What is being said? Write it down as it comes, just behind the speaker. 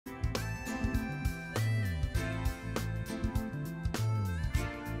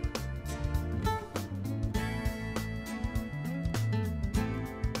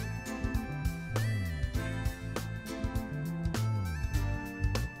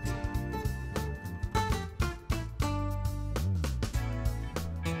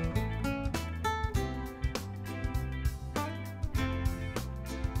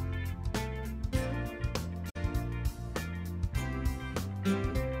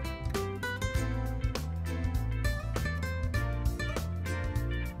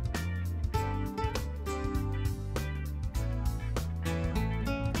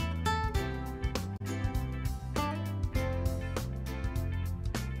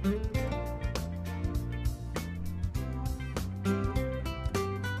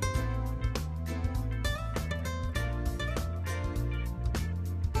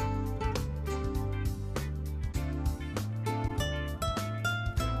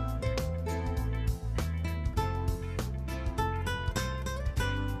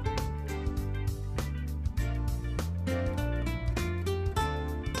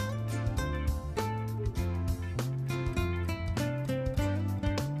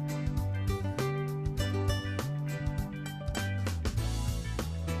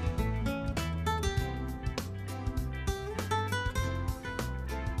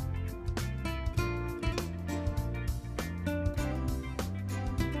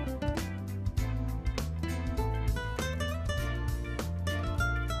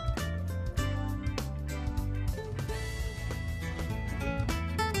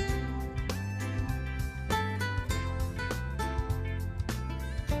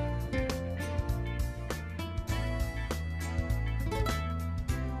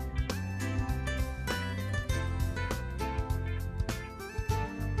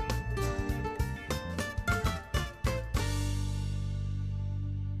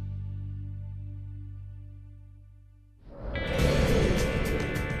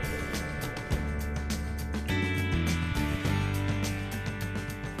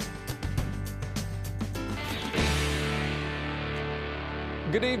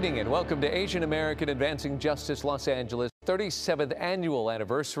Good evening and welcome to Asian American Advancing Justice Los Angeles 37th annual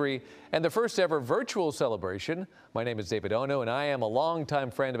anniversary and the first ever virtual celebration. My name is David Ono and I am a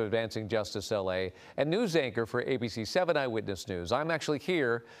longtime friend of Advancing Justice LA and news anchor for ABC 7 Eyewitness News. I'm actually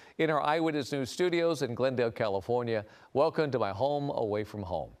here in our Eyewitness News studios in Glendale, California. Welcome to my home away from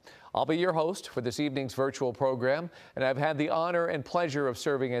home. I'll be your host for this evening's virtual program, and I've had the honor and pleasure of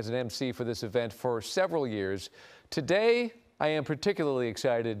serving as an MC for this event for several years. Today, I am particularly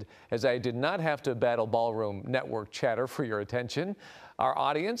excited as I did not have to battle ballroom network chatter for your attention. Our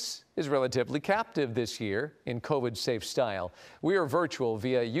audience is relatively captive this year in COVID-safe style. We are virtual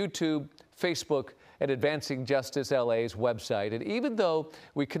via YouTube, Facebook, and Advancing Justice LA's website. And even though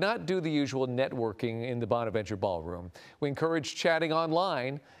we cannot do the usual networking in the Bonaventure Ballroom, we encourage chatting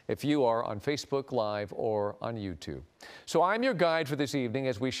online if you are on Facebook Live or on YouTube. So I'm your guide for this evening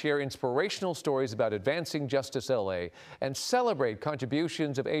as we share inspirational stories about Advancing Justice LA and celebrate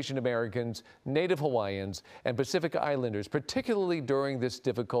contributions of Asian Americans, Native Hawaiians, and Pacific Islanders, particularly during this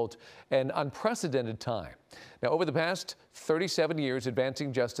difficult and unprecedented time. Now, over the past 37 years,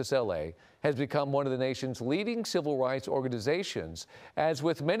 Advancing Justice LA has become one of the nation's leading civil rights organizations. As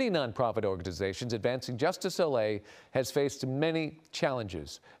with many nonprofit organizations, Advancing Justice LA has faced many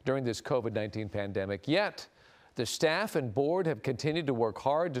challenges during this COVID-19 pandemic. Yet, the staff and board have continued to work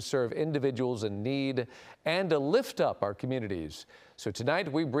hard to serve individuals in need and to lift up our communities. So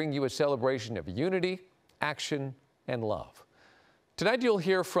tonight, we bring you a celebration of unity, action, and love. Tonight, you'll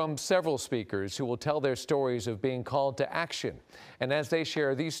hear from several speakers who will tell their stories of being called to action. And as they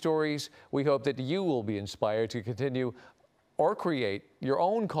share these stories, we hope that you will be inspired to continue or create your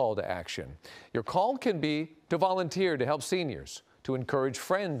own call to action. Your call can be to volunteer to help seniors, to encourage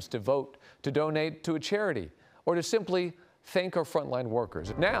friends to vote, to donate to a charity, or to simply thank our frontline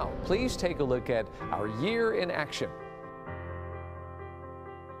workers. Now, please take a look at our year in action.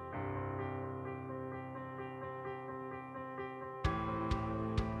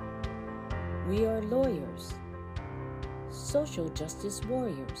 We are lawyers, social justice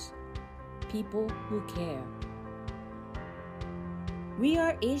warriors, people who care. We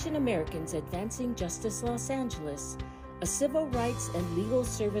are Asian Americans Advancing Justice Los Angeles, a civil rights and legal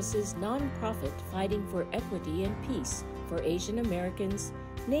services nonprofit fighting for equity and peace for Asian Americans,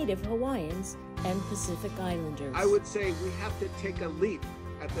 Native Hawaiians, and Pacific Islanders. I would say we have to take a leap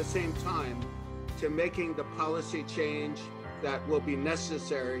at the same time to making the policy change that will be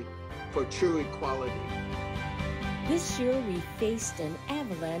necessary for true equality. This year, we faced an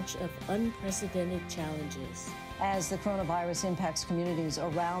avalanche of unprecedented challenges. As the coronavirus impacts communities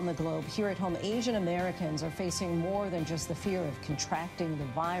around the globe, here at home, Asian Americans are facing more than just the fear of contracting the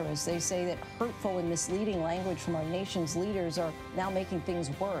virus. They say that hurtful and misleading language from our nation's leaders are now making things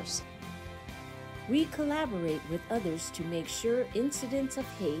worse. We collaborate with others to make sure incidents of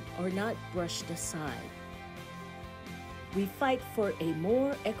hate are not brushed aside. We fight for a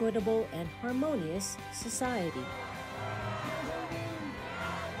more equitable and harmonious society.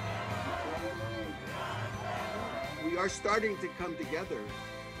 We are starting to come together.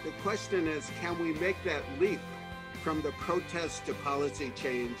 The question is, can we make that leap from the protest to policy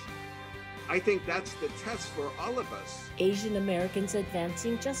change? I think that's the test for all of us. Asian Americans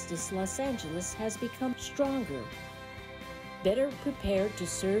Advancing Justice Los Angeles has become stronger, better prepared to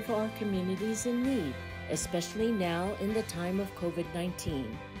serve our communities in need, especially now in the time of COVID-19.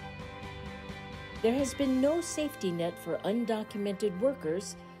 There has been no safety net for undocumented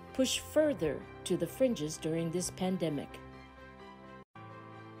workers pushed further to the fringes during this pandemic.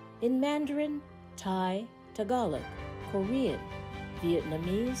 In Mandarin, Thai, Tagalog, Korean,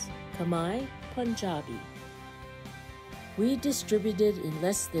 Vietnamese, Khmer, Punjabi, we distributed in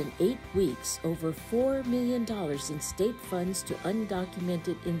less than 8 weeks over $4 million in state funds to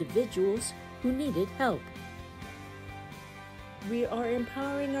undocumented individuals who needed help. We are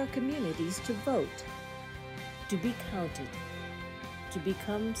empowering our communities to vote, to be counted, to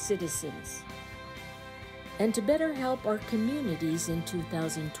become citizens. And to better help our communities in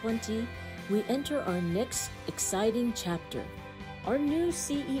 2020, we enter our next exciting chapter. Our new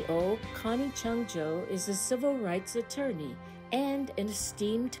CEO, Connie Chung-Jo, is a civil rights attorney and an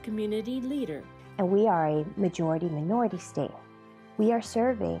esteemed community leader. And we are a majority-minority state. We are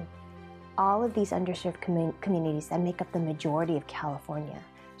serving all of these underserved communities that make up the majority of California.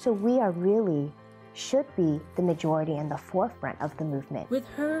 So we are really should be the majority and the forefront of the movement. With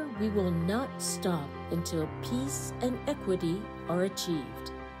her, we will not stop until peace and equity are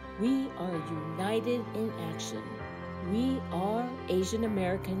achieved. We are united in action. We are Asian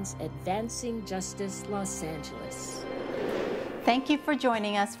Americans Advancing Justice Los Angeles. Thank you for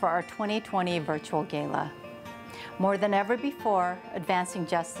joining us for our 2020 virtual gala. More than ever before, Advancing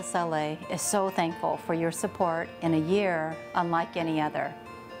Justice LA is so thankful for your support in a year unlike any other.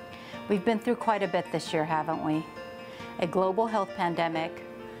 We've been through quite a bit this year, haven't we? A global health pandemic,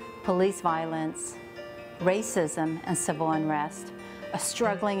 police violence, racism and civil unrest, a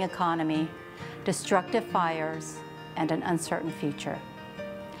struggling economy, destructive fires, and an uncertain future.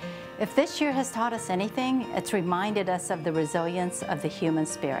 If this year has taught us anything, it's reminded us of the resilience of the human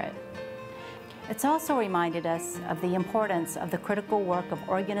spirit. It's also reminded us of the importance of the critical work of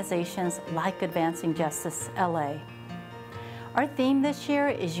organizations like Advancing Justice LA. Our theme this year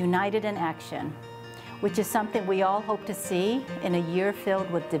is United in Action, which is something we all hope to see in a year filled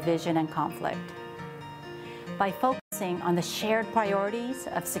with division and conflict. By focusing on the shared priorities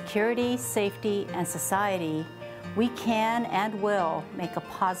of security, safety, and society, we can and will make a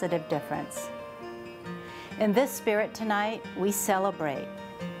positive difference. In this spirit tonight, we celebrate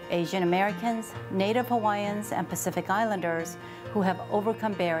Asian Americans, Native Hawaiians, and Pacific Islanders who have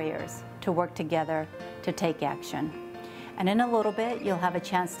overcome barriers to work together to take action. And in a little bit, you'll have a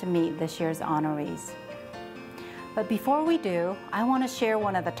chance to meet this year's honorees. But before we do, I want to share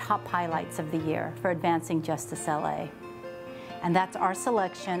one of the top highlights of the year for Advancing Justice LA. And that's our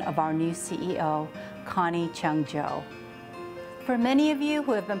selection of our new CEO, Connie Chung-Jo. For many of you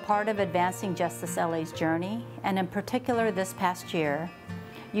who have been part of Advancing Justice LA's journey, and in particular this past year,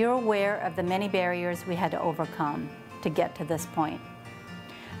 you're aware of the many barriers we had to overcome to get to this point.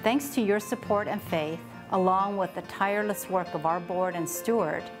 Thanks to your support and faith, along with the tireless work of our board and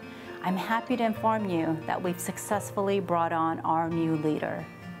steward, I'm happy to inform you that we've successfully brought on our new leader.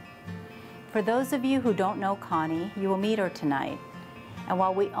 For those of you who don't know Connie, you will meet her tonight. And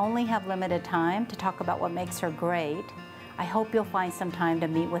while we only have limited time to talk about what makes her great, I hope you'll find some time to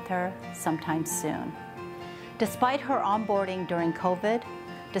meet with her sometime soon. Despite her onboarding during COVID,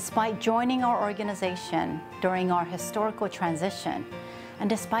 despite joining our organization during our historical transition, and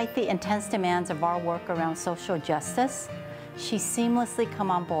despite the intense demands of our work around social justice, she seamlessly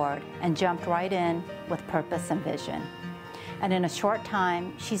come on board and jumped right in with purpose and vision. And in a short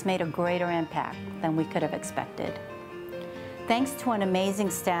time, she's made a greater impact than we could have expected. Thanks to an amazing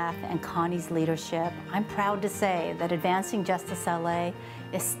staff and Connie's leadership, I'm proud to say that Advancing Justice LA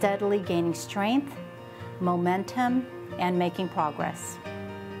is steadily gaining strength, momentum, and making progress.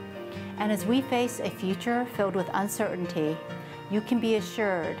 And as we face a future filled with uncertainty, you can be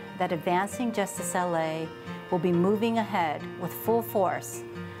assured that Advancing Justice LA will be moving ahead with full force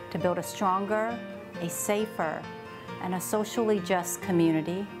to build a stronger, a safer, and a socially just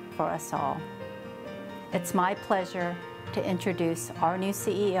community for us all. It's my pleasure to introduce our new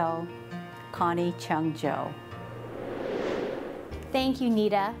CEO, Connie Chung-Jo. Thank you,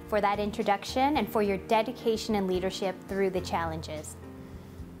 Nita, for that introduction and for your dedication and leadership through the challenges.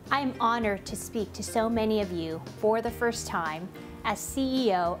 I am honored to speak to so many of you for the first time as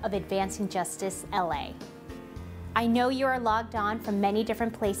CEO of Advancing Justice LA. I know you are logged on from many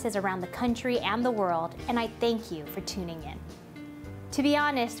different places around the country and the world, and I thank you for tuning in. To be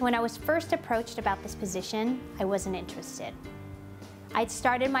honest, when I was first approached about this position, I wasn't interested. I'd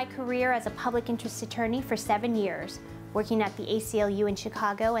started my career as a public interest attorney for 7 years, working at the ACLU in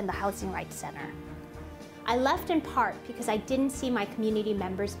Chicago and the Housing Rights Center. I left in part because I didn't see my community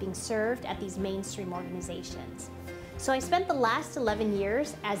members being served at these mainstream organizations. So I spent the last 11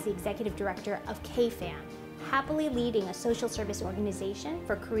 years as the executive director of KFAM, happily leading a social service organization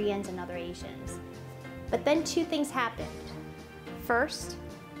for Koreans and other Asians. But then two things happened. First,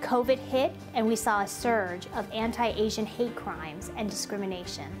 COVID hit and we saw a surge of anti-Asian hate crimes and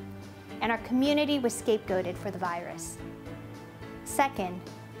discrimination, and our community was scapegoated for the virus. Second,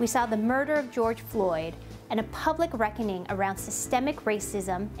 we saw the murder of George Floyd and a public reckoning around systemic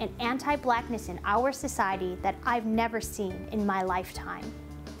racism and anti-Blackness in our society that I've never seen in my lifetime.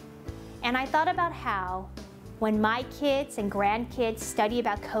 And I thought about how, when my kids and grandkids study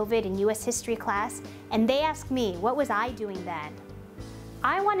about COVID in US history class, and they ask me, what was I doing then?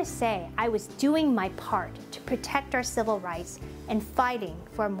 I want to say I was doing my part to protect our civil rights and fighting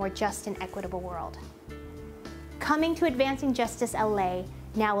for a more just and equitable world. Coming to Advancing Justice LA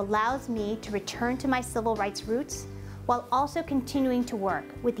now allows me to return to my civil rights roots while also continuing to work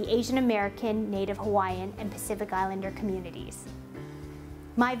with the Asian American, Native Hawaiian, and Pacific Islander communities.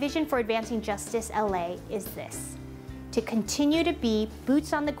 My vision for Advancing Justice LA is this: to continue to be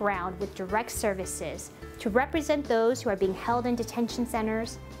boots on the ground with direct services to represent those who are being held in detention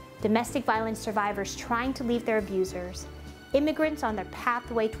centers, domestic violence survivors trying to leave their abusers, immigrants on their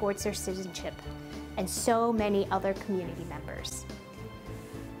pathway towards their citizenship, and so many other community members.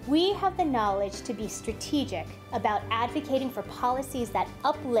 We have the knowledge to be strategic about advocating for policies that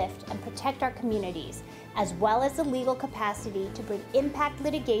uplift and protect our communities as well as the legal capacity to bring impact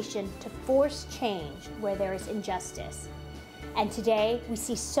litigation to force change where there is injustice. And today, we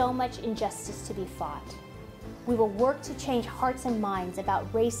see so much injustice to be fought. We will work to change hearts and minds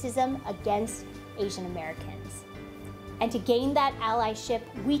about racism against Asian Americans. And to gain that allyship,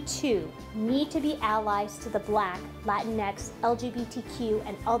 we too need to be allies to the Black, Latinx, LGBTQ,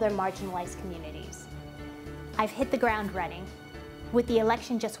 and other marginalized communities. I've hit the ground running. With the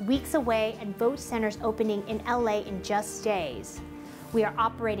election just weeks away and vote centers opening in LA in just days, we are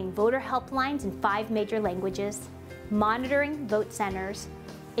operating voter helplines in 5 major languages, monitoring vote centers,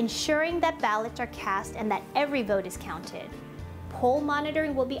 ensuring that ballots are cast and that every vote is counted. Poll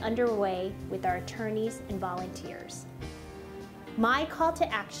monitoring will be underway with our attorneys and volunteers. My call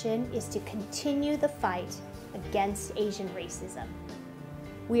to action is to continue the fight against Asian racism.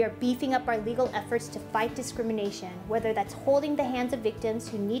 We are beefing up our legal efforts to fight discrimination, whether that's holding the hands of victims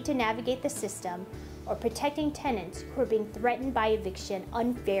who need to navigate the system or protecting tenants who are being threatened by eviction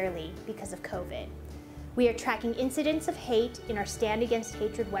unfairly because of COVID. We are tracking incidents of hate in our Stand Against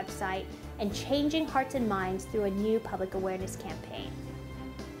Hatred website and changing hearts and minds through a new public awareness campaign.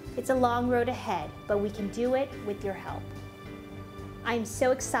 It's a long road ahead, but we can do it with your help. I am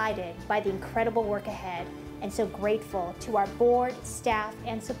so excited by the incredible work ahead and so grateful to our board, staff,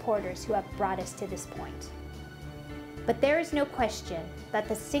 and supporters who have brought us to this point. But there is no question that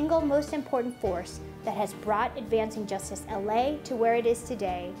the single most important force that has brought Advancing Justice LA to where it is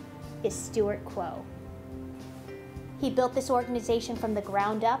today is Stuart Quo. He built this organization from the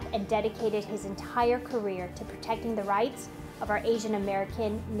ground up and dedicated his entire career to protecting the rights of our Asian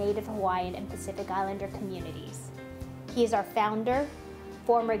American, Native Hawaiian, and Pacific Islander communities. He is our founder,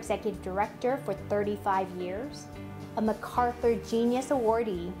 former executive director for 35 years, a MacArthur Genius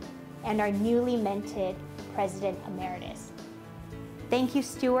Awardee, and our newly minted President Emeritus. Thank you,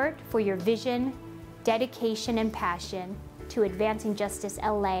 Stuart, for your vision, dedication, and passion to Advancing Justice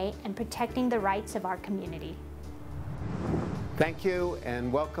LA and protecting the rights of our community. Thank you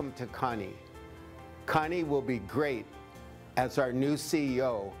and welcome to Connie. Connie will be great as our new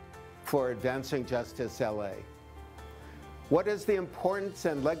CEO for Advancing Justice LA. What is the importance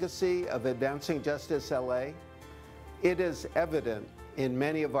and legacy of Advancing Justice LA? It is evident in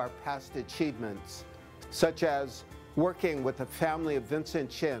many of our past achievements, such as working with the family of Vincent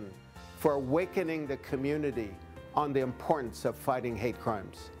Chin for awakening the community on the importance of fighting hate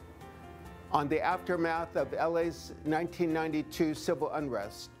crimes. On the aftermath of LA's 1992 civil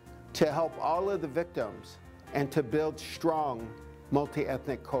unrest, to help all of the victims and to build strong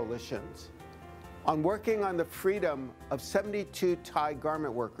multi-ethnic coalitions. On working on the freedom of 72 Thai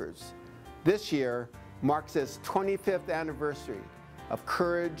garment workers. This year marks its 25th anniversary of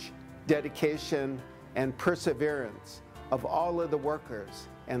courage, dedication, and perseverance of all of the workers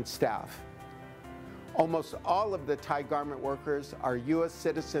and staff. Almost all of the Thai garment workers are U.S.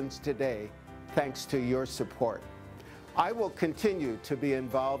 citizens today, thanks to your support. I will continue to be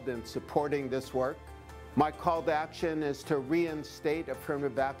involved in supporting this work. My call to action is to reinstate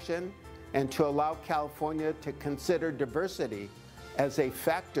affirmative action and to allow California to consider diversity as a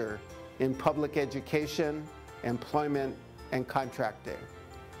factor in public education, employment, and contracting.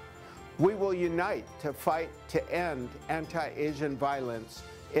 We will unite to fight to end anti-Asian violence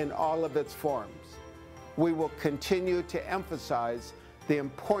in all of its forms. We will continue to emphasize the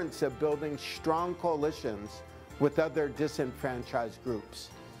importance of building strong coalitions with other disenfranchised groups.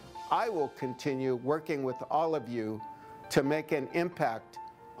 I will continue working with all of you to make an impact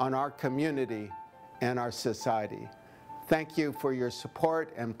on our community and our society. Thank you for your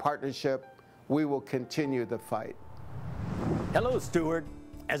support and partnership. We will continue the fight. Hello, Stuart.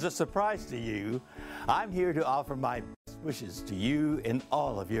 As a surprise to you, I'm here to offer my best wishes to you in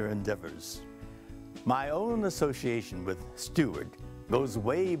all of your endeavors. My own association with Stuart goes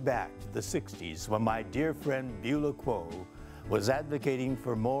way back to the 60s when my dear friend Beulah Quo was advocating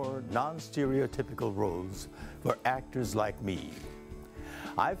for more non-stereotypical roles for actors like me.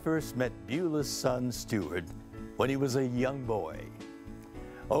 I first met Beulah's son Stuart when he was a young boy.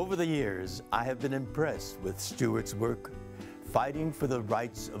 Over the years, I have been impressed with Stuart's work fighting for the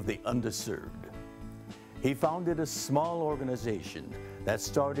rights of the underserved. He founded a small organization that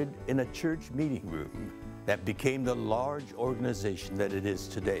started in a church meeting room that became the large organization that it is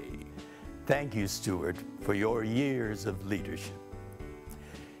today. Thank you, Stuart, for your years of leadership.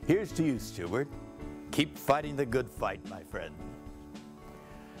 Here's to you, Stuart. Keep fighting the good fight, my friend.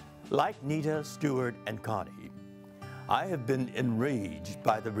 Like Nita, Stuart, and Connie, I have been enraged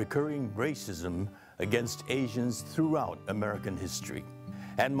by the recurring racism against Asians throughout American history.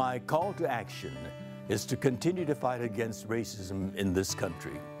 And my call to action is to continue to fight against racism in this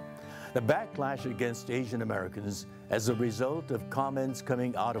country. The backlash against Asian Americans as a result of comments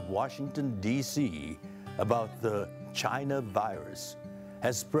coming out of Washington, D.C. about the China virus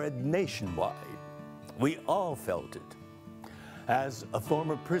has spread nationwide. We all felt it. As a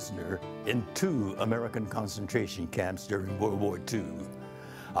former prisoner in 2 American concentration camps during World War II,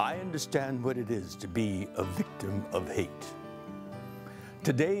 I understand what it is to be a victim of hate.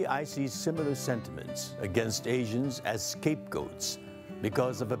 Today, I see similar sentiments against Asians as scapegoats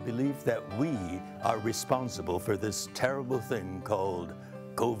because of a belief that we are responsible for this terrible thing called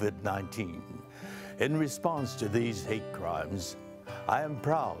COVID-19. In response to these hate crimes, I am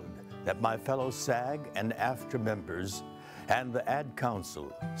proud that my fellow SAG and AFTRA members and the Ad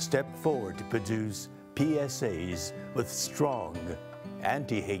Council stepped forward to produce PSAs with strong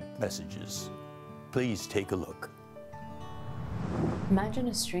anti-hate messages. Please take a look. Imagine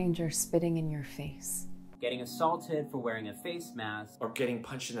a stranger spitting in your face. Getting assaulted for wearing a face mask. Or getting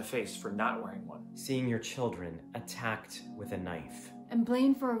punched in the face for not wearing one. Seeing your children attacked with a knife. And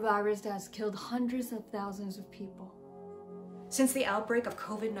blamed for a virus that has killed hundreds of thousands of people. Since the outbreak of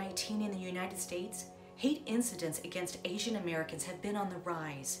COVID-19 in the United States, hate incidents against Asian Americans have been on the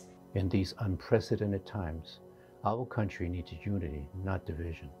rise. In these unprecedented times, our country needs unity, not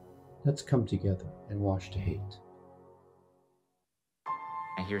division. Let's come together and watch the hate.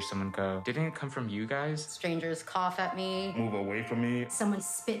 I hear someone go, "Didn't it come from you guys?" Strangers cough at me. Move away from me. Someone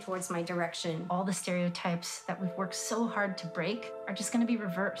spit towards my direction. All the stereotypes that we've worked so hard to break are just going to be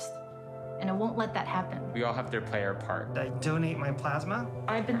reversed. And I won't let that happen. We all have to play our part. I donate my plasma.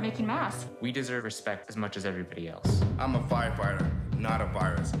 I've been making masks. We deserve respect as much as everybody else. I'm a firefighter, not a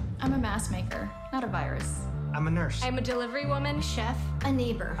virus. I'm a mask maker, not a virus. I'm a nurse. I'm a delivery woman, chef, a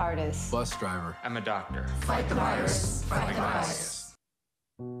neighbor, artist, bus driver. I'm a doctor. Fight the virus. Fight the virus.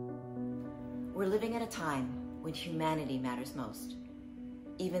 We're living at a time when humanity matters most.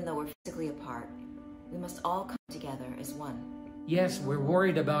 Even though we're physically apart, we must all come together as one. Yes, we're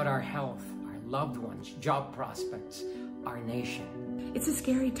worried about our health, our loved ones, job prospects, our nation. It's a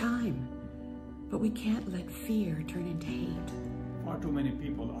scary time, but we can't let fear turn into hate. Far too many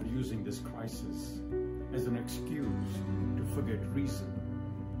people are using this crisis as an excuse to forget reason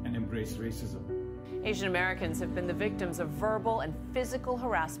and embrace racism. Asian Americans have been the victims of verbal and physical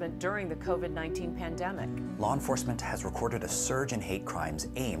harassment during the COVID-19 pandemic. Law enforcement has recorded a surge in hate crimes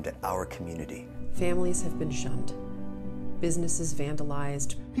aimed at our community. Families have been shunned. Businesses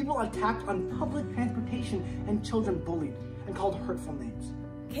vandalized. People attacked on public transportation and children bullied and called hurtful names.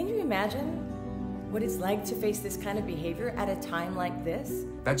 Can you imagine what it's like to face this kind of behavior at a time like this?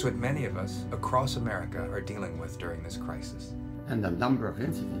 That's what many of us across America are dealing with during this crisis. And the number of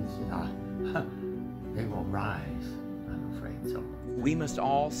incidents, they will rise, I'm afraid so. We must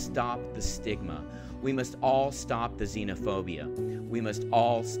all stop the stigma. We must all stop the xenophobia. We must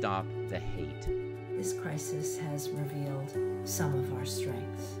all stop the hate. This crisis has revealed some of our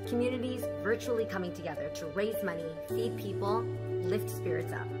strengths. Communities virtually coming together to raise money, feed people, lift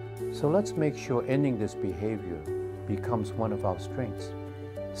spirits up. So let's make sure ending this behavior becomes one of our strengths.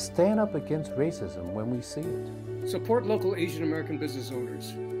 Stand up against racism when we see it. Support local Asian American business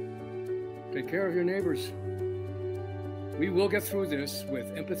owners. Take care of your neighbors. We will get through this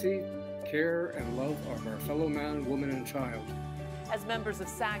with empathy, care, and love of our fellow man, woman, and child. As members of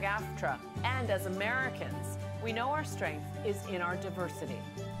SAG-AFTRA and as Americans, we know our strength is in our diversity.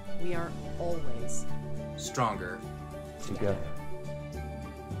 We are always stronger together.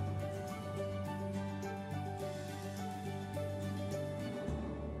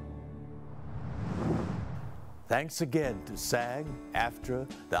 Thanks again to SAG, AFTRA,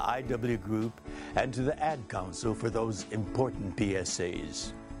 the IW Group, and to the Ad Council for those important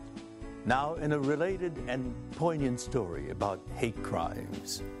PSAs. Now, in a related and poignant story about hate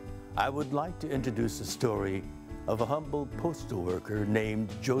crimes, I would like to introduce a story of a humble postal worker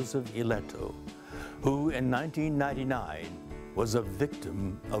named Joseph Ileto, who in 1999 was a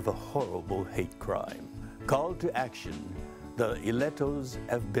victim of a horrible hate crime. Called to action, the Iletos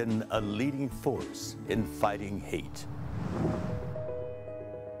have been a leading force in fighting hate.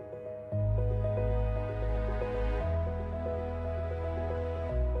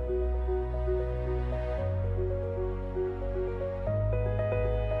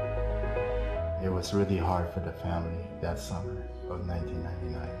 It was really hard for the family that summer of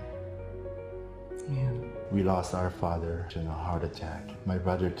 1999. Yeah. We lost our father to a heart attack. My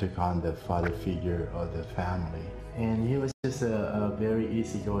brother took on the father figure of the family. And he was just a very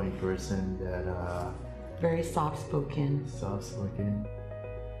easygoing person that... very soft-spoken. Soft-spoken.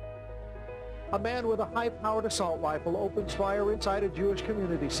 A man with a high-powered assault rifle opens fire inside a Jewish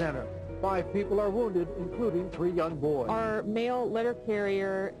community center. 5 people are wounded, including 3 young boys. Our mail letter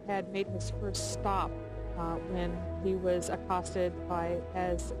carrier had made his first stop when he was accosted by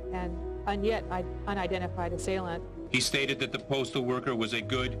an yet unidentified assailant. He stated that the postal worker was a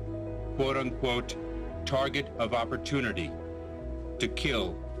good, quote-unquote, target of opportunity to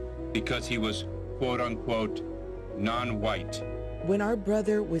kill because he was, quote-unquote, non-white. When our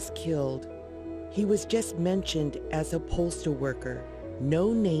brother was killed, he was just mentioned as a postal worker.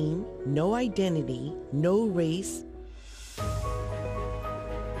 No name, no identity, no race.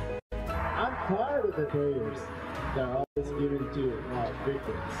 I'm tired of the prayers that are always given to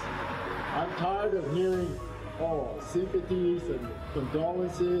victims. I'm tired of hearing, sympathies and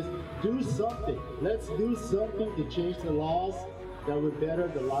condolences. Do something. Let's do something to change the laws that would better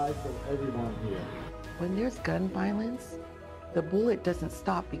the lives of everyone here. When there's gun violence, the bullet doesn't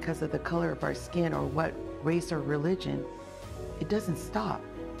stop because of the color of our skin or what race or religion. It doesn't stop.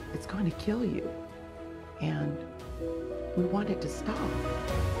 It's going to kill you. And we want it to stop.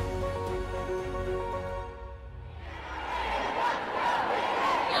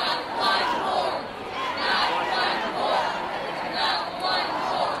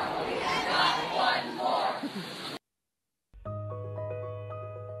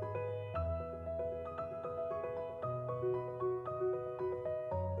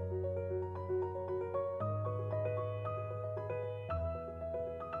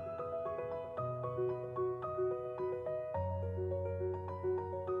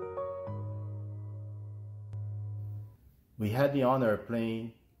 We had the honor of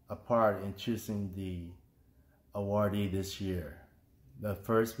playing a part in choosing the awardee this year. But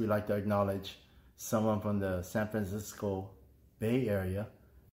first, we'd like to acknowledge someone from the San Francisco Bay Area,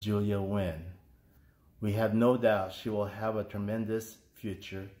 Julia Nguyen. We have no doubt she will have a tremendous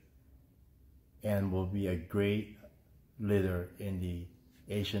future and will be a great leader in the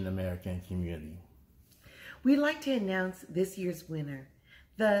Asian American community. We'd like to announce this year's winner,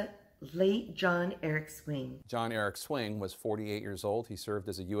 the late John Eric Swing. John Eric Swing was 48 years old. He served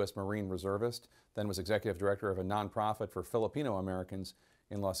as a U.S. Marine reservist, then was executive director of a nonprofit for Filipino Americans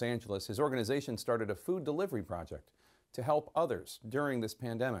in Los Angeles. His organization started a food delivery project to help others during this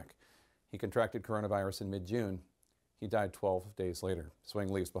pandemic. He contracted coronavirus in mid-June. He died 12 days later.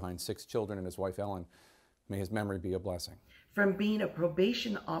 Swing leaves behind 6 children and his wife, Ellen. May his memory be a blessing. From being a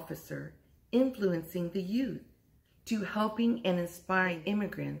probation officer influencing the youth to helping and inspiring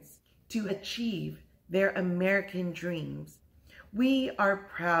immigrants to achieve their American dreams, we are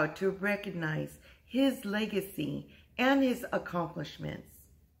proud to recognize his legacy and his accomplishments.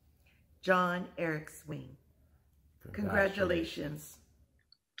 John Eric Swing. Congratulations.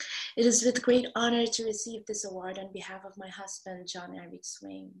 It is with great honor to receive this award on behalf of my husband, John Eric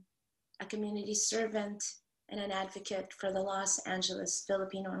Swing, a community servant and an advocate for the Los Angeles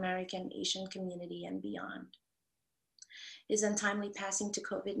Filipino American Asian community and beyond. His untimely passing to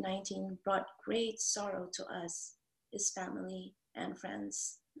COVID-19 brought great sorrow to us, his family, and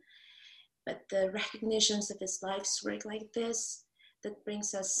friends. But the recognitions of his life's work like this, that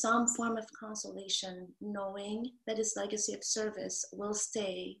brings us some form of consolation, knowing that his legacy of service will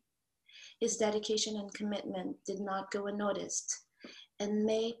stay. His dedication and commitment did not go unnoticed and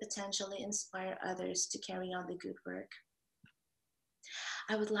may potentially inspire others to carry on the good work.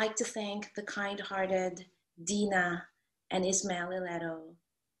 I would like to thank the kind-hearted Dina and Ismael Ileto,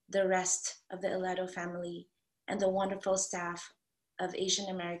 the rest of the Ileto family, and the wonderful staff of Asian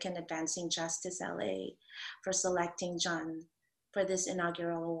American Advancing Justice LA for selecting John for this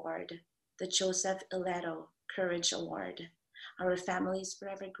inaugural award, the Joseph Ileto Courage Award. Our family is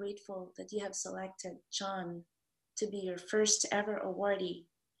forever grateful that you have selected John to be your first ever awardee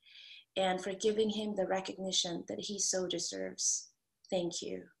and for giving him the recognition that he so deserves. Thank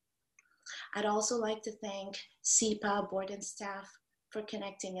you. I'd also like to thank SIPA board and staff for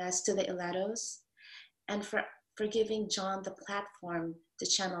connecting us to the Iletos and for giving John the platform to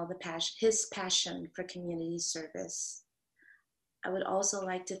channel his passion for community service. I would also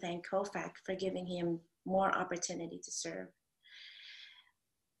like to thank COFAC for giving him more opportunity to serve.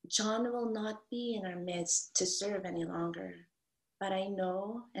 John will not be in our midst to serve any longer, but I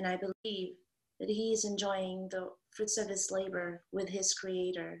know and I believe that he is enjoying the fruits of his labor with his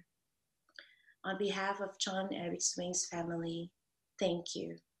Creator. On behalf of John Eric Swing's family, thank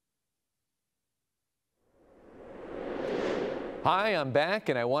you. Hi, I'm back,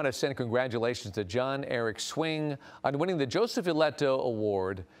 and I want to send congratulations to John Eric Swing on winning the Joseph Ileto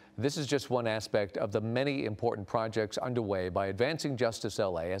Award. This is just one aspect of the many important projects underway by Advancing Justice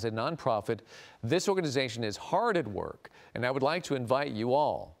LA. As a nonprofit, this organization is hard at work, and I would like to invite you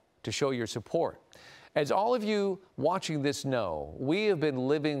all to show your support. As all of you watching this know, we have been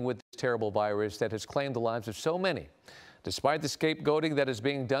living with this terrible virus that has claimed the lives of so many. Despite the scapegoating that is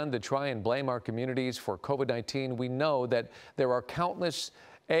being done to try and blame our communities for COVID-19, we know that there are countless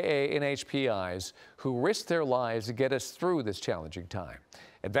AA and HPIs who risk their lives to get us through this challenging time.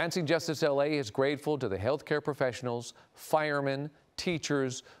 Advancing Justice LA is grateful to the healthcare professionals, firemen,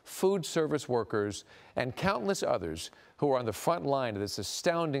 teachers, food service workers, and countless others who are on the front line of this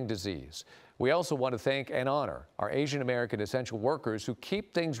astounding disease. We also want to thank and honor our Asian American essential workers who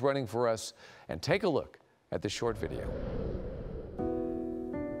keep things running for us. And take a look at this short video.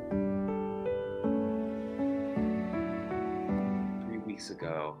 Weeks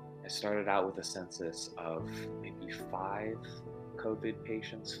ago, I started out with a census of maybe 5 COVID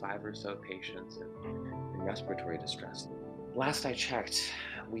patients, 5 or so patients in respiratory distress. Last I checked,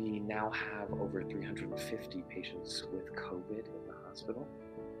 we now have over 350 patients with COVID in the hospital.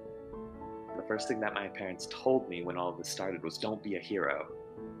 The first thing that my parents told me when all of this started was, don't be a hero.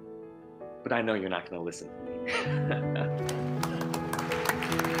 But I know you're not going to listen to me.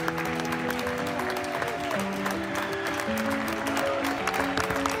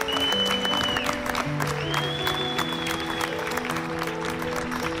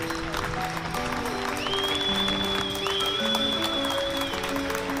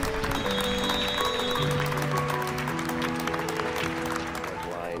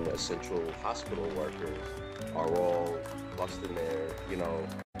 Central hospital workers are all busting their,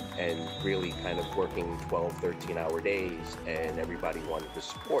 and really kind of working 12, 13-hour days, and everybody wanted to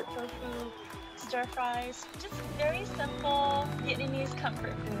support. Tofu, stir fries, just very simple Vietnamese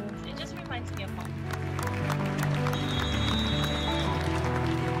comfort foods. It just reminds me of home.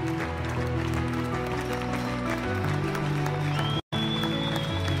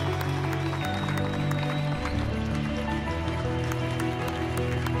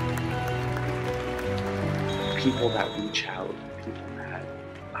 People that reach out, people that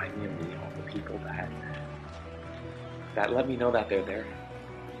buy me a meal, the people that let me know that they're there.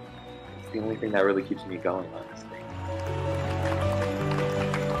 It's the only thing that really keeps me going, honestly.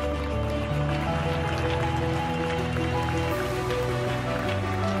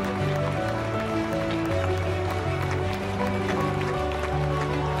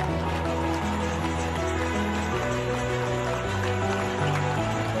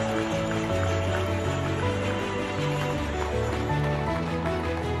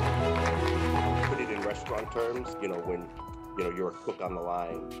 Terms, when you're a cook on the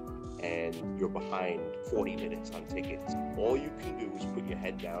line and you're behind 40 minutes on tickets, all you can do is put your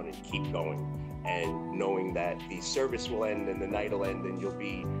head down and keep going, and knowing that the service will end and the night will end and you'll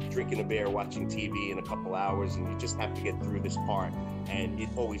be drinking a beer, watching TV in a couple hours, and you just have to get through this part, and it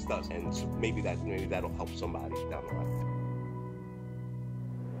always does. And so maybe that'll help somebody down the line.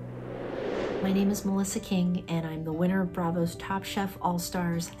 My name is Melissa King, and I'm the winner of Bravo's Top Chef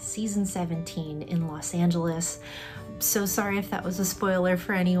All-Stars Season 17 in Los Angeles. I'm so sorry if that was a spoiler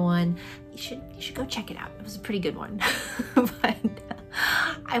for anyone. You should go check it out. It was a pretty good one. But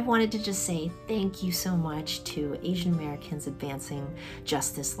I wanted to just say thank you so much to Asian Americans Advancing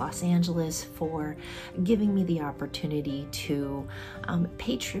Justice Los Angeles for giving me the opportunity to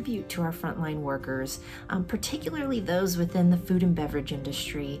pay tribute to our frontline workers, particularly those within the food and beverage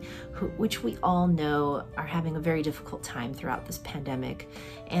industry, which we all know are having a very difficult time throughout this pandemic.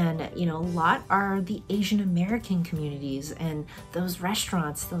 And a lot are the Asian American communities and those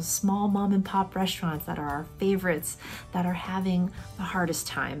restaurants, those small mom and pop restaurants that are our favorites, that are having the hardest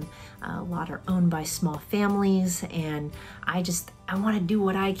time. A lot are owned by small families, and I want to do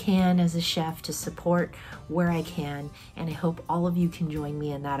what I can as a chef to support where I can, and I hope all of you can join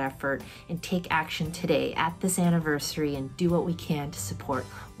me in that effort and take action today at this anniversary and do what we can to support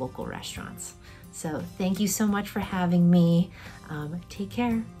local restaurants. So thank you so much for having me. Take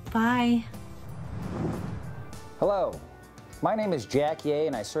care. Bye. Hello, my name is Jack Ye,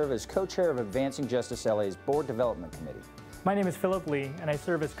 and I serve as co-chair of Advancing Justice LA's Board Development Committee. My name is Philip Lee, and I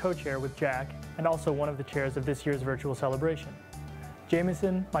serve as co-chair with Jack, and also one of the chairs of this year's virtual celebration.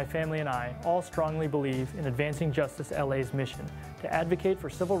 Jameson, my family, and I all strongly believe in Advancing Justice LA's mission to advocate for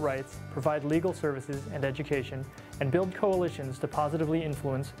civil rights, provide legal services and education, and build coalitions to positively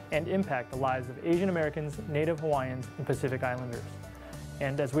influence and impact the lives of Asian Americans, Native Hawaiians, and Pacific Islanders.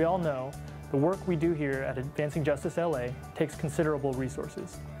 And as we all know, the work we do here at Advancing Justice LA takes considerable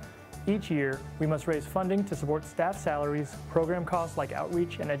resources. Each year, we must raise funding to support staff salaries, program costs like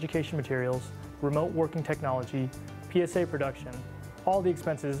outreach and education materials, remote working technology, PSA production, all the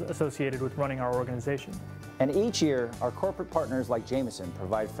expenses associated with running our organization. And each year, our corporate partners like Jameson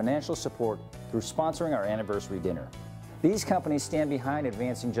provide financial support through sponsoring our anniversary dinner. These companies stand behind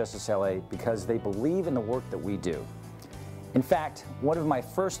Advancing Justice LA because they believe in the work that we do. In fact, one of my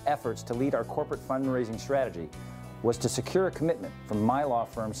first efforts to lead our corporate fundraising strategy was to secure a commitment from my law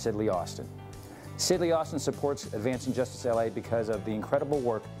firm, Sidley Austin. Sidley Austin supports Advancing Justice LA because of the incredible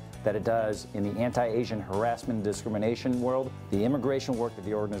work that it does in the anti-Asian harassment and discrimination world, the immigration work that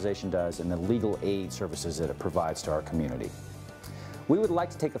the organization does, and the legal aid services that it provides to our community. We would like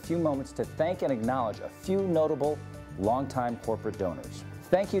to take a few moments to thank and acknowledge a few notable longtime corporate donors.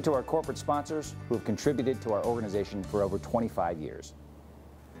 Thank you to our corporate sponsors who have contributed to our organization for over 25 years.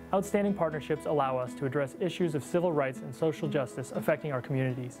 Outstanding partnerships allow us to address issues of civil rights and social justice affecting our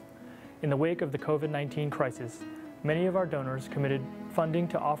communities. In the wake of the COVID-19 crisis, many of our donors committed funding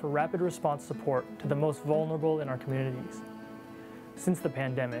to offer rapid response support to the most vulnerable in our communities. Since the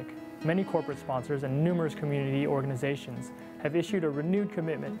pandemic, many corporate sponsors and numerous community organizations have issued a renewed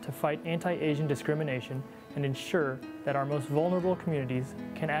commitment to fight anti-Asian discrimination and ensure that our most vulnerable communities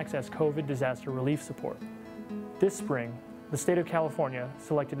can access COVID disaster relief support. This spring, the state of California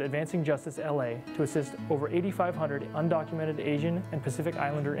selected Advancing Justice LA to assist over 8,500 undocumented Asian and Pacific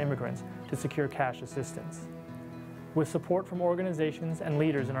Islander immigrants to secure cash assistance. With support from organizations and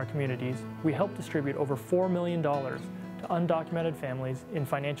leaders in our communities, we helped distribute over $4 million to undocumented families in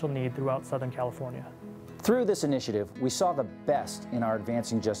financial need throughout Southern California. Through this initiative, we saw the best in our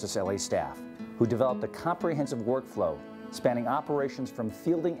Advancing Justice LA staff, who developed a comprehensive workflow spanning operations from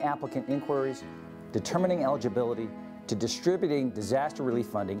fielding applicant inquiries, determining eligibility, to distributing disaster relief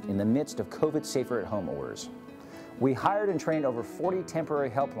funding in the midst of COVID safer at home orders. We hired and trained over 40 temporary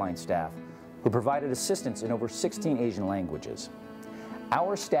helpline staff who provided assistance in over 16 Asian languages.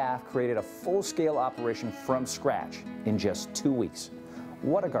 Our staff created a full-scale operation from scratch in just 2 weeks.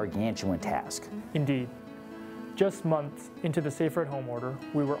 What a gargantuan task. Indeed. Just months into the Safer at Home order,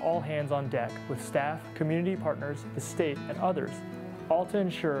 we were all hands on deck with staff, community partners, the state, and others, all to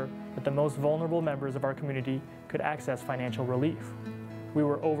ensure that the most vulnerable members of our community could access financial relief. We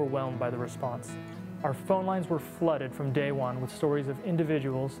were overwhelmed by the response. Our phone lines were flooded from day one with stories of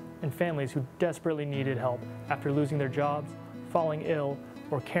individuals and families who desperately needed help after losing their jobs, falling ill,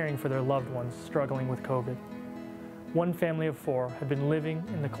 or caring for their loved ones struggling with COVID. One family of 4 had been living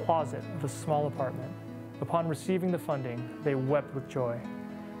in the closet of a small apartment. Upon receiving the funding, they wept with joy,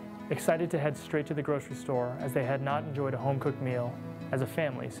 excited to head straight to the grocery store as they had not enjoyed a home-cooked meal as a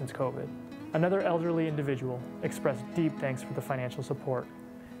family since COVID. Another elderly individual expressed deep thanks for the financial support.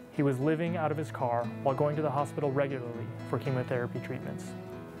 He was living out of his car while going to the hospital regularly for chemotherapy treatments.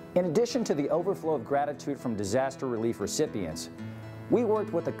 In addition to the overflow of gratitude from disaster relief recipients, we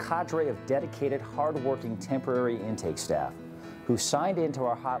worked with a cadre of dedicated, hard-working temporary intake staff who signed into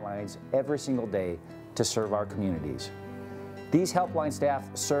our hotlines every single day to serve our communities. These helpline staff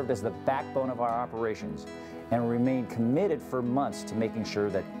served as the backbone of our operations and remained committed for months to making sure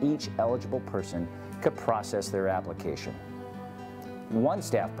that each eligible person could process their application. One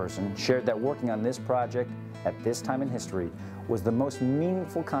staff person shared that working on this project at this time in history was the most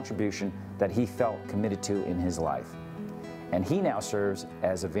meaningful contribution that he felt committed to in his life. And he now serves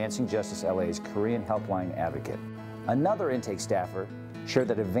as Advancing Justice LA's Korean Helpline Advocate. Another intake staffer shared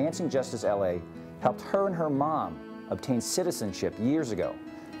that Advancing Justice LA helped her and her mom obtain citizenship years ago,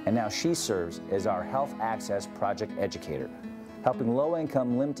 and now she serves as our Health Access Project Educator, helping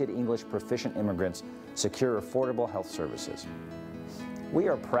low-income, limited English proficient immigrants secure affordable health services. We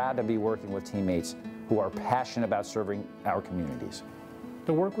are proud to be working with teammates who are passionate about serving our communities.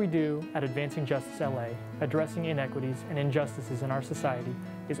 The work we do at Advancing Justice LA, addressing inequities and injustices in our society,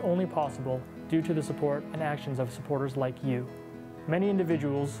 is only possible due to the support and actions of supporters like you. Many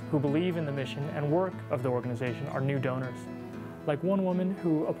individuals who believe in the mission and work of the organization are new donors. Like one woman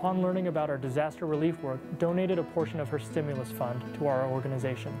who, upon learning about our disaster relief work, donated a portion of her stimulus fund to our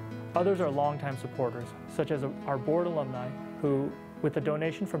organization. Others are longtime supporters, such as our board alumni who, with a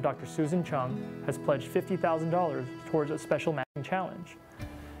donation from Dr. Susan Chung, has pledged $50,000 towards a special matching challenge.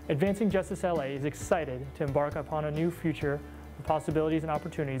 Advancing Justice LA is excited to embark upon a new future of possibilities and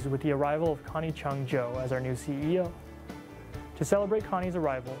opportunities with the arrival of Connie Chung Jo as our new CEO. To celebrate Connie's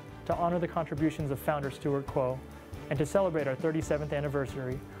arrival, to honor the contributions of founder Stuart Kuo, and to celebrate our 37th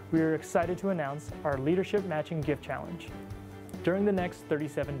anniversary, we are excited to announce our Leadership Matching Gift Challenge. During the next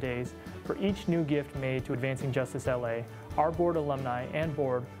 37 days, for each new gift made to Advancing Justice LA, our board alumni and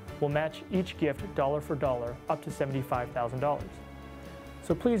board will match each gift dollar for dollar up to $75,000.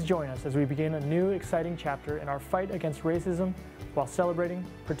 So please join us as we begin a new exciting chapter in our fight against racism while celebrating,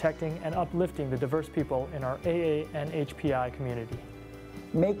 protecting, and uplifting the diverse people in our AA and HPI community.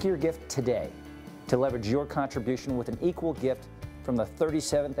 Make your gift today to leverage your contribution with an equal gift from the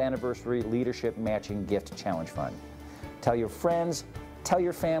 37th Anniversary Leadership Matching Gift Challenge Fund. Tell your friends, tell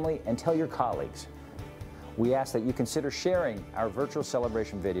your family, and tell your colleagues. We ask that you consider sharing our virtual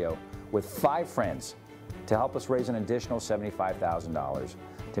celebration video with 5 friends to help us raise an additional $75,000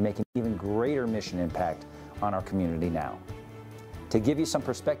 to make an even greater mission impact on our community now. To give you some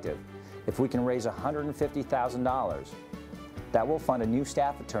perspective, if we can raise $150,000, that will fund a new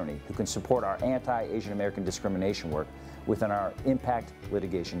staff attorney who can support our anti-Asian American discrimination work within our Impact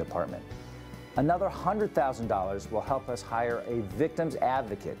Litigation Department. Another $100,000 will help us hire a victims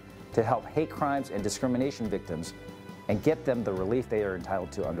advocate to help hate crimes and discrimination victims and get them the relief they are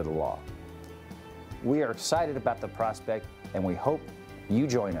entitled to under the law. We are excited about the prospect, and we hope you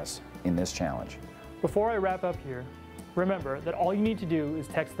join us in this challenge. Before I wrap up here, remember that all you need to do is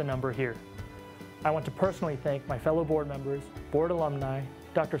text the number here. I want to personally thank my fellow board members, board alumni,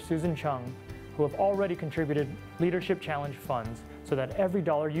 Dr. Susan Chung, who have already contributed Leadership Challenge funds so that every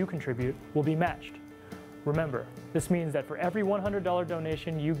dollar you contribute will be matched. Remember, this means that for every $100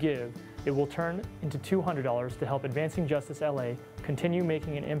 donation you give, it will turn into $200 to help Advancing Justice LA continue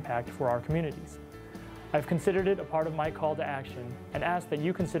making an impact for our communities. I've considered it a part of my call to action and ask that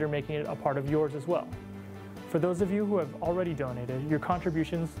you consider making it a part of yours as well. For those of you who have already donated, your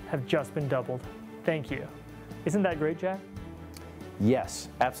contributions have just been doubled. Thank you. Isn't that great, Jack? Yes,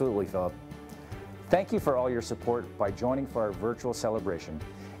 absolutely, Philip. Thank you for all your support by joining for our virtual celebration,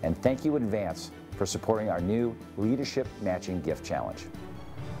 and thank you in advance for supporting our new Leadership Matching Gift Challenge.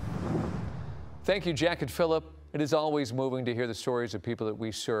 Thank you, Jack and Philip. It is always moving to hear the stories of people that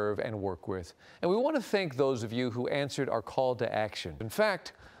we serve and work with. And we want to thank those of you who answered our call to action. In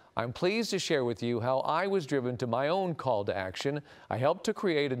fact, I'm pleased to share with you how I was driven to my own call to action. I helped to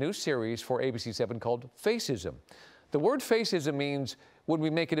create a new series for ABC7 called Faceism. The word faceism means when we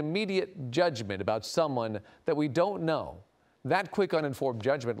make an immediate judgment about someone that we don't know. That quick, uninformed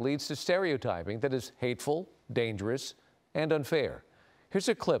judgment leads to stereotyping that is hateful, dangerous, and unfair. Here's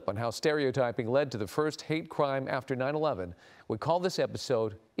a clip on how stereotyping led to the first hate crime after 9/11. We call this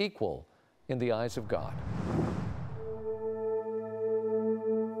episode Equal in the Eyes of God.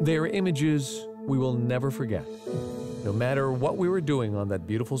 They are images we will never forget. No matter what we were doing on that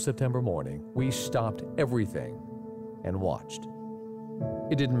beautiful September morning, we stopped everything and watched.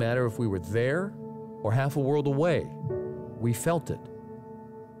 It didn't matter if we were there or half a world away. We felt it.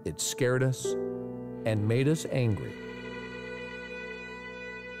 It scared us and made us angry.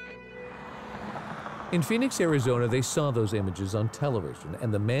 In Phoenix, Arizona, they saw those images on television,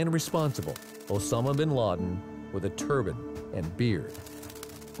 and the man responsible, Osama bin Laden, with a turban and beard.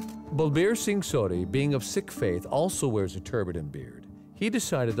 Balbir Singh Sodhi, being of Sikh faith, also wears a turban and beard. He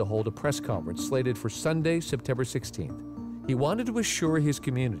decided to hold a press conference slated for Sunday, September 16th. He wanted to assure his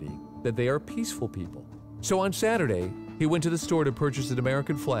community that they are peaceful people. So on Saturday, he went to the store to purchase an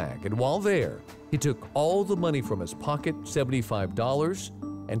American flag, and while there, he took all the money from his pocket, $75,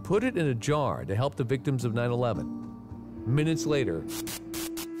 and put it in a jar to help the victims of 9/11. Minutes later,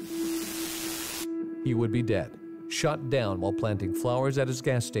 he would be dead, shot down while planting flowers at his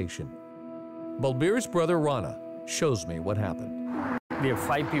gas station. Balbir's brother Rana shows me what happened. We have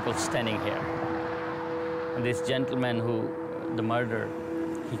 5 people standing here. And this gentleman who, the murderer,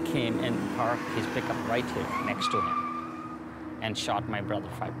 he came and parked his pickup right here next to him and shot my brother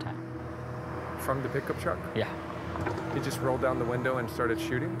 5 times. From the pickup truck? Yeah. He just rolled down the window and started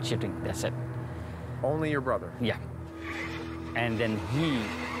shooting? Shooting, that's it. Only your brother? Yeah. And then he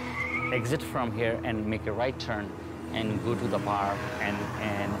exit from here and make a right turn and go to the bar and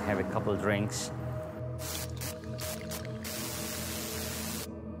have a couple drinks.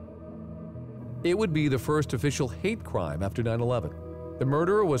 It would be the first official hate crime after 9/11. The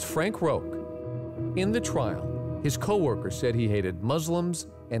murderer was Frank Roque. In the trial, his co-worker said he hated Muslims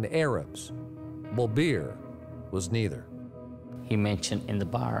and Arabs. Balbir was neither. He mentioned in the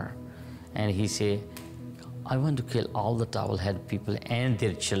bar, and he said, I want to kill all the towel-head people and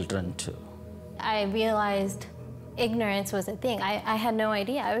their children too. I realized ignorance was a thing. I had no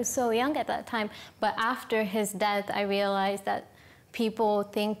idea. I was so young at that time. But after his death, I realized that people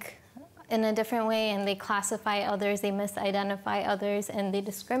think in a different way, and they classify others, they misidentify others, and they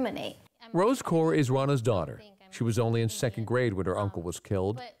discriminate. Rose Kaur is Rana's daughter. She was only in 2nd grade when her uncle was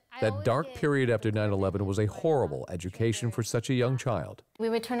killed. That dark period after 9/11 was a horrible education for such a young child. We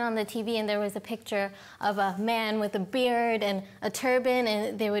would turn on the TV and there was a picture of a man with a beard and a turban,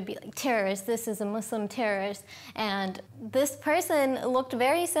 and they would be like, terrorist, this is a Muslim terrorist. And this person looked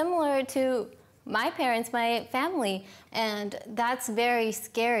very similar to my parents, my family, and that's very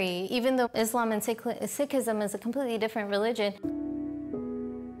scary, even though Islam and Sikhism is a completely different religion.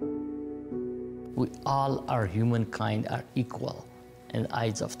 We all are humankind are equal in the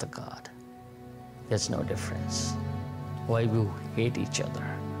eyes of the God. There's no difference. why we hate each other.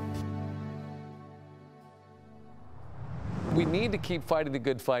 We need to keep fighting the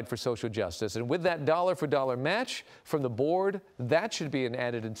good fight for social justice, and with that dollar-for-dollar match from the board, that should be an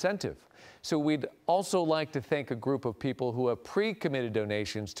added incentive. So we'd also like to thank a group of people who have pre-committed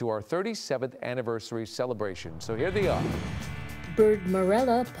donations to our 37th anniversary celebration. So here they are. Bird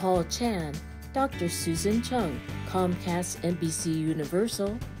Morella, Paul Chan, Dr. Susan Chung, Comcast NBC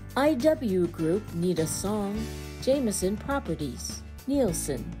Universal, IW Group, Nita Song, Jameson Properties,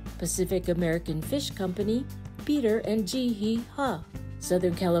 Nielsen, Pacific American Fish Company, Peter and Ji-hee Ha,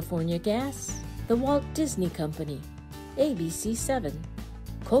 Southern California Gas, the Walt Disney Company, ABC7,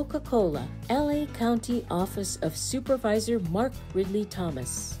 Coca-Cola, LA County Office of Supervisor Mark Ridley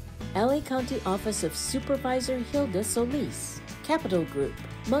Thomas, LA County Office of Supervisor Hilda Solis, Capital Group,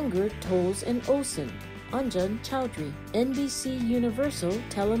 Munger, Tolles and Olson, Anjan Chowdhury, NBC Universal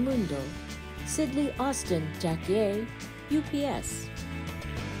Telemundo, Sidley Austin, Jackie, UPS.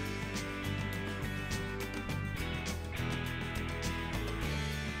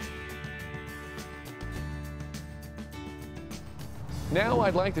 Now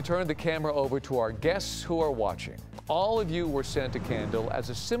I'd like to turn the camera over to our guests who are watching. All of you were sent a candle as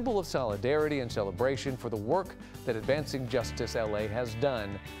a symbol of solidarity and celebration for the work that Advancing Justice LA has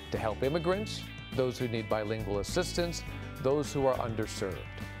done to help immigrants, those who need bilingual assistance, those who are underserved.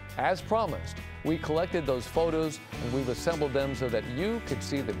 As promised, we collected those photos and we've assembled them so that you could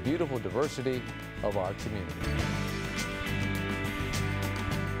see the beautiful diversity of our community.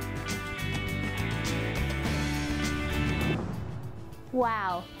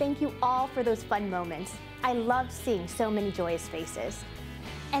 Wow, thank you all for those fun moments. I loved seeing so many joyous faces.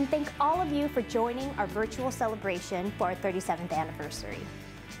 And thank all of you for joining our virtual celebration for our 37th anniversary.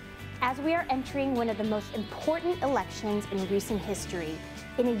 As we are entering one of the most important elections in recent history,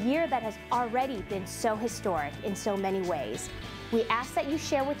 in a year that has already been so historic in so many ways, we ask that you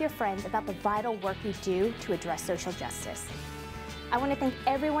share with your friends about the vital work we do to address social justice. I want to thank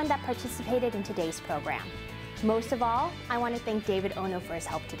everyone that participated in today's program. Most of all, I want to thank David Ono for his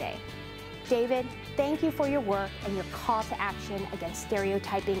help today. David, thank you for your work and your call to action against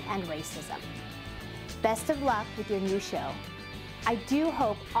stereotyping and racism. Best of luck with your new show. I do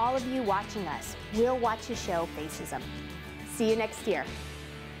hope all of you watching us will watch his show, Facism. See you next year.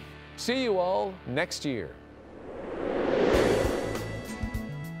 See you all next year.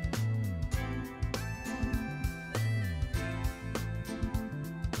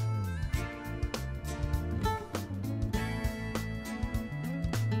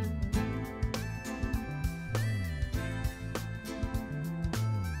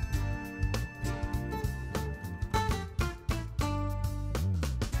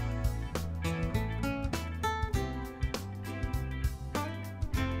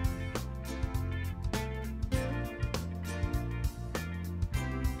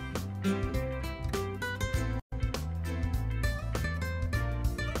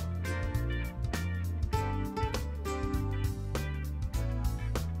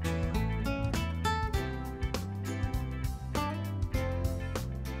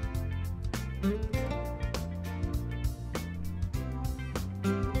 Mm-hmm.